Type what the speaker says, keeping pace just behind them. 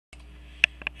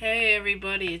Hey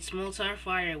everybody, it's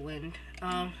Firewind.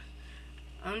 I'm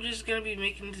just gonna be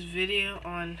making this video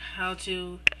on how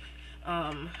to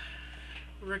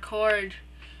record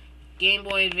Game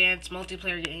Boy Advance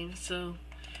multiplayer games. So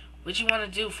what you want to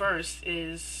do first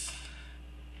is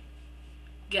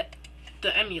get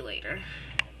the emulator.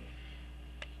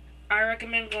 I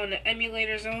recommend going to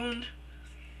Emulator Zone.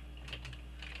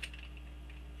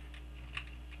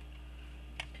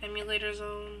 Emulator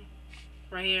Zone,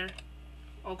 right here.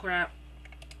 Oh crap.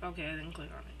 Okay, I didn't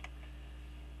click on it.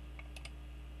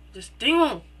 This thing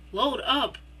will load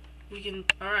up. We can,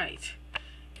 alright.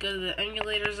 Go to the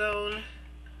Emulator Zone,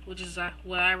 which is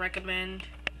what I recommend.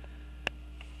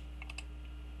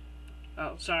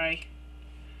 Oh, sorry.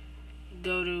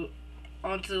 Go to,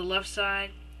 onto the left side.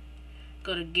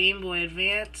 Go to Game Boy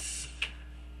Advance.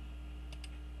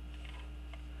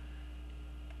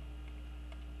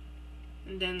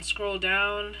 And then scroll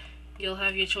down. You'll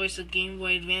have your choice of Game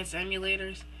Boy Advance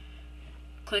emulators.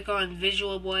 Click on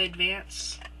Visual Boy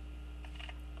Advance.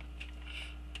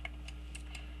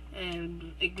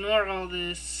 And ignore all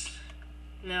this.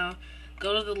 Now,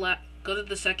 go to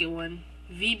the second one.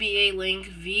 VBA link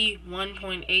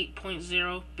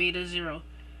V1.8.0 beta 0.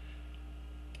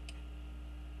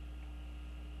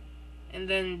 And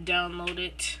then download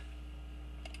it.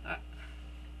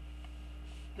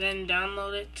 Then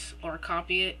download it or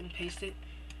copy it and paste it.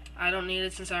 I don't need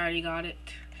it since I already got it.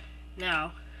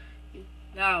 Now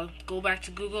go back to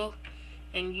Google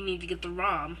and you need to get the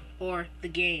ROM or the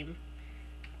game.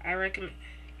 I recommend,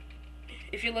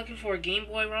 if you're looking for a Game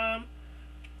Boy ROM,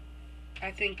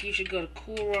 I think you should go to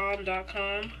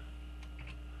coolrom.com.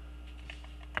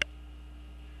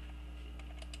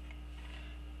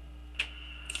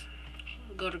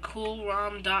 Go to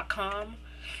coolrom.com.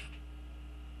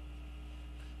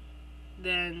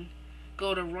 Then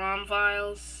go to ROM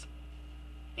files,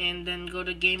 and then go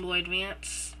to Game Boy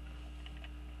Advance.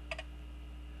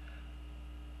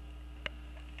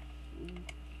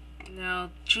 Now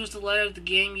choose the letter of the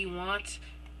game you want.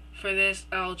 For this,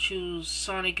 I'll choose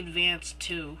Sonic Advance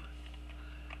 2.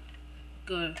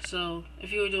 Good. So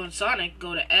if you were doing Sonic,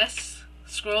 go to S,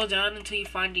 scroll down until you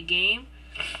find a game.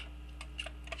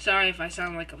 Sorry if I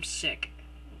sound like I'm sick.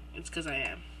 It's because I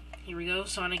am. Here we go,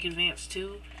 Sonic Advance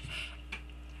 2.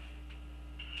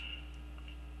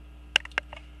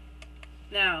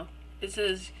 Now, it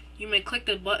says you may click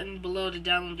the button below to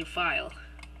download your file.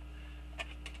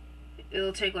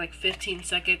 It'll take like 15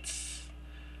 seconds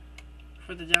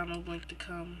for the download link to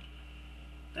come.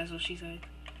 That's what she said.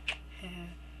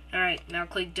 Alright, now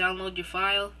click download your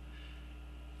file.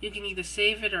 You can either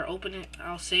save it or open it.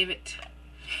 I'll save it.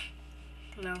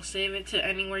 Now save it to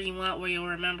anywhere you want where you'll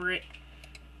remember it.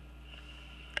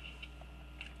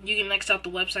 You can X out the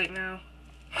website now.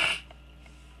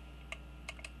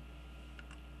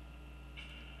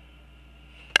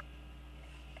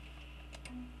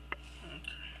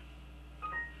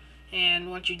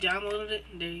 And once you downloaded it,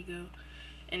 there you go.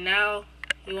 And now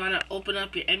you want to open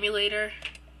up your emulator.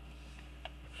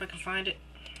 If I can find it.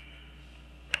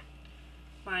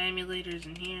 My emulator's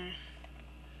in here.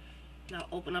 Now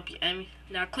open up your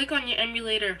now click on your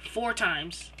emulator 4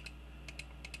 times.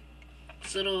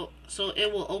 So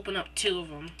it will open up 2 of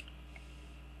them.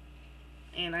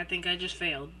 And I think I just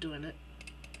failed doing it.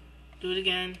 Do it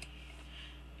again.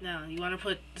 Now you want to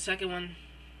put the second one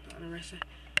on the rest of it.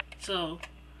 So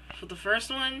for the first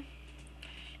one,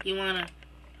 you want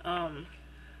to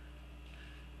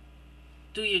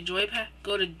do your joypad.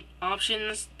 Go to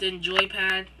options, then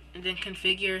joypad, and then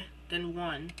configure, then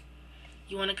 1.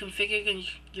 You want to configure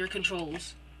your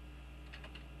controls.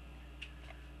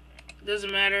 It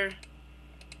doesn't matter.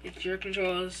 It's your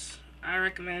controls. I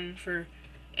recommend for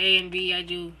A and B,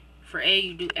 for A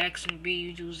you do X and B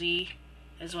you do Z.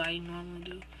 That's what I normally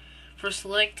do. For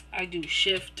select, I do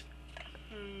shift.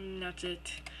 That's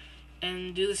it.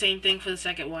 And do the same thing for the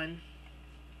second one.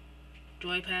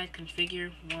 Joypad,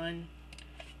 configure, 1.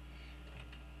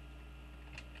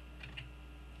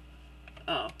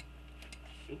 Oh.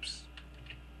 Oops.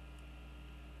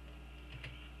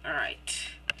 Alright.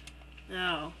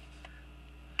 Now,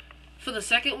 for the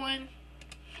second one,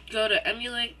 go to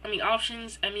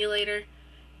options, emulator,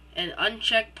 and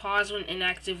uncheck pause when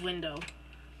inactive window.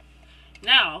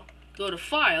 Now, go to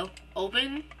file,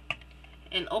 open,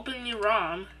 and open your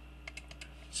ROM,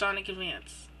 Sonic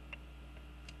Advance.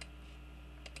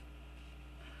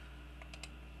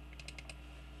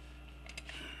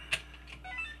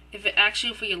 If it asks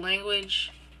you for your language,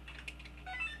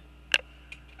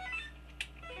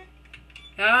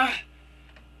 oh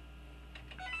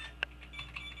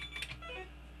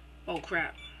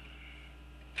crap.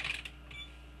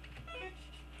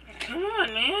 Come on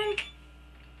on, man.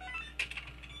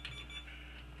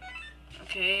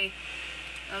 Okay.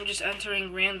 I'm just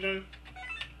entering random.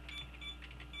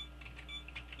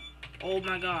 Oh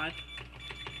my god.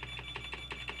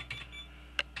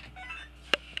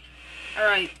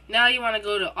 Alright, now you want to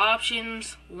go to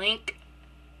options, link,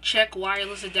 check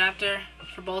wireless adapter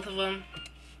for both of them.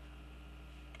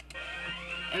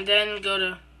 And then go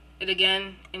to it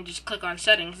again and just click on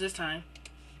settings this time.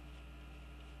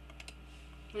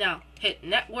 Now, hit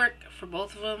network for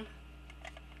both of them.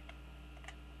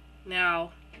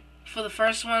 Now, for the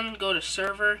first one, go to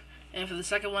server, and for the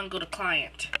second one, go to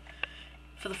client.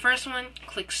 For the first one,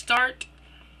 click start,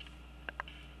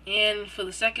 and for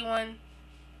the second one,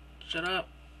 shut up.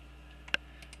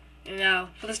 And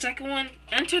now, for the second one,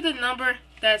 enter the number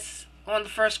that's on the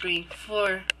first screen.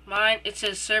 For mine, it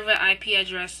says server IP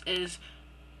address is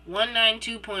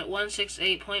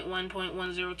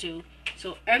 192.168.1.102.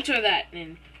 So enter that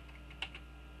in.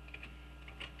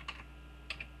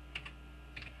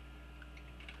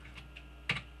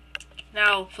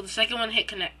 Now, for the second one, hit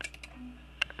connect.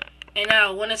 And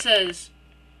now, when it says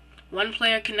one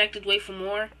player connected, wait for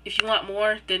more. If you want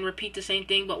more, then repeat the same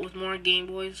thing, but with more Game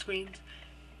Boy screens.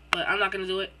 But I'm not going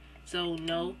to do it, so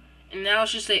no. And now it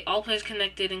should say all players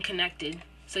connected and connected.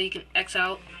 So you can X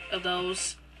out of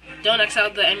those. Don't X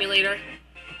out the emulator.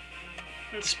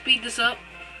 And speed this up.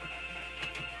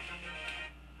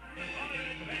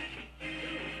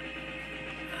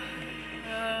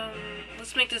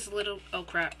 Let's make this a little... Oh,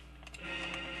 crap.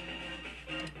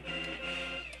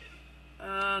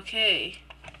 Okay.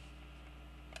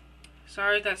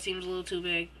 Sorry if that seems a little too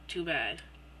big. Too bad.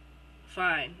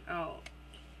 Fine. Oh.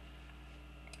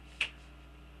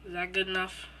 Is that good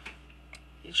enough?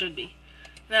 It should be.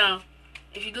 Now,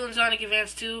 if you're doing Sonic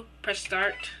Advance 2, press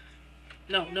start.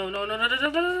 No.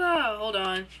 Hold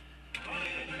on.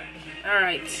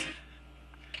 Alright.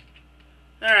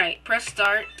 Alright, press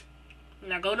start.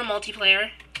 Now go to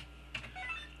multiplayer.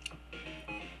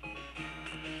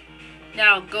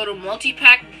 Now go to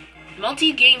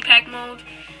multi-game pack mode,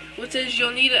 which is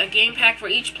you'll need a game pack for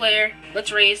each player.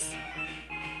 Let's race.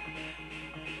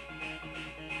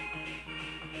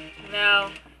 Now,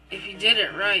 if you did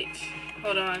it right,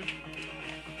 hold on.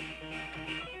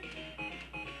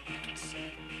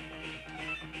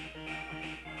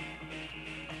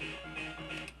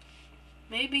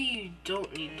 Maybe you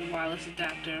don't need the wireless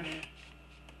adapter.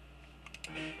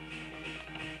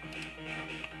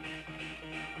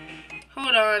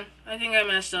 Hold on, I think I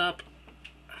messed up.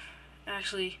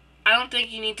 Actually, I don't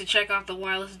think you need to check off the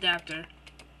wireless adapter.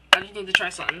 I just need to try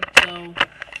something, so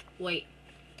wait.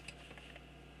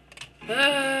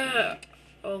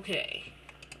 Okay.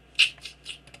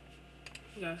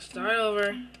 We gotta start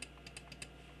over.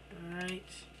 Alright.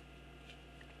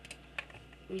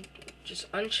 We just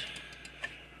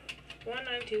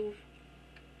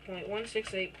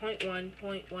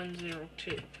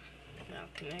 192.168.1.102. Now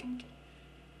connect.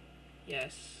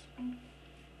 Yes.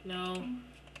 No.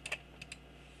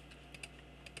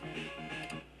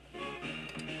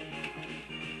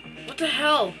 What the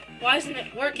hell? Why isn't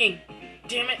it working?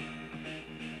 Damn it.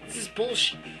 This is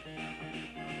bullshit.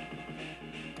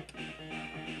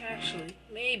 Actually,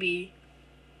 maybe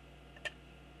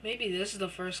this is the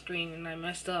first screen and I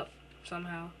messed up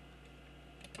somehow.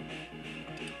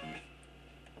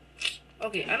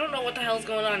 Okay, I don't know what the hell's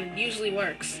going on. It usually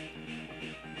works.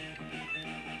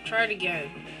 Try it again.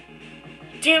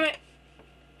 Damn it!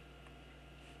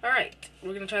 Alright,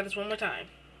 we're gonna try this one more time.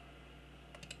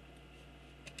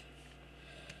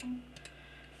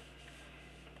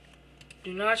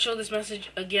 Do not show this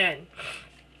message again.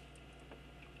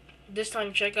 This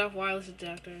time, check off wireless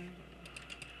adapter.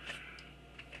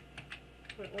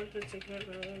 Wait, what did it take?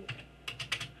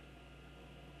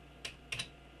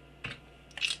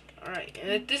 Alright,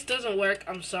 and if this doesn't work,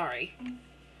 I'm sorry.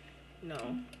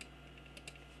 No.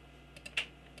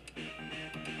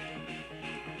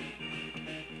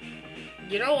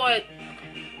 You know what?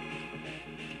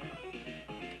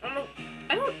 I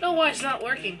don't know why it's not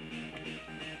working.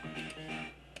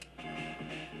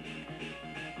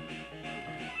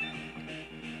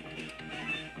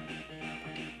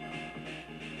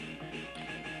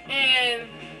 And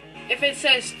if it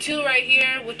says 2 right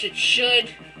here, which it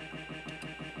should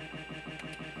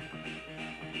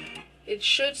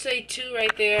say 2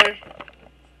 right there.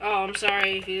 Oh, I'm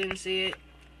sorry if you didn't see it.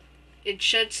 It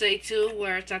should say 2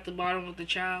 where it's at the bottom of the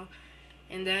child.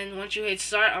 And then once you hit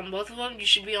start on both of them, you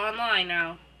should be online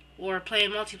now. Or playing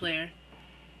multiplayer.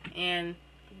 And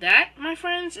that, my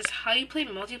friends, is how you play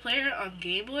multiplayer on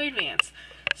Game Boy Advance.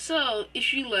 So,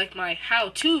 if you like my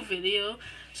how-to video,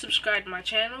 subscribe to my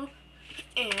channel.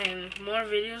 And more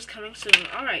videos coming soon.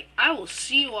 Alright, I will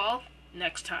see you all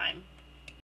next time.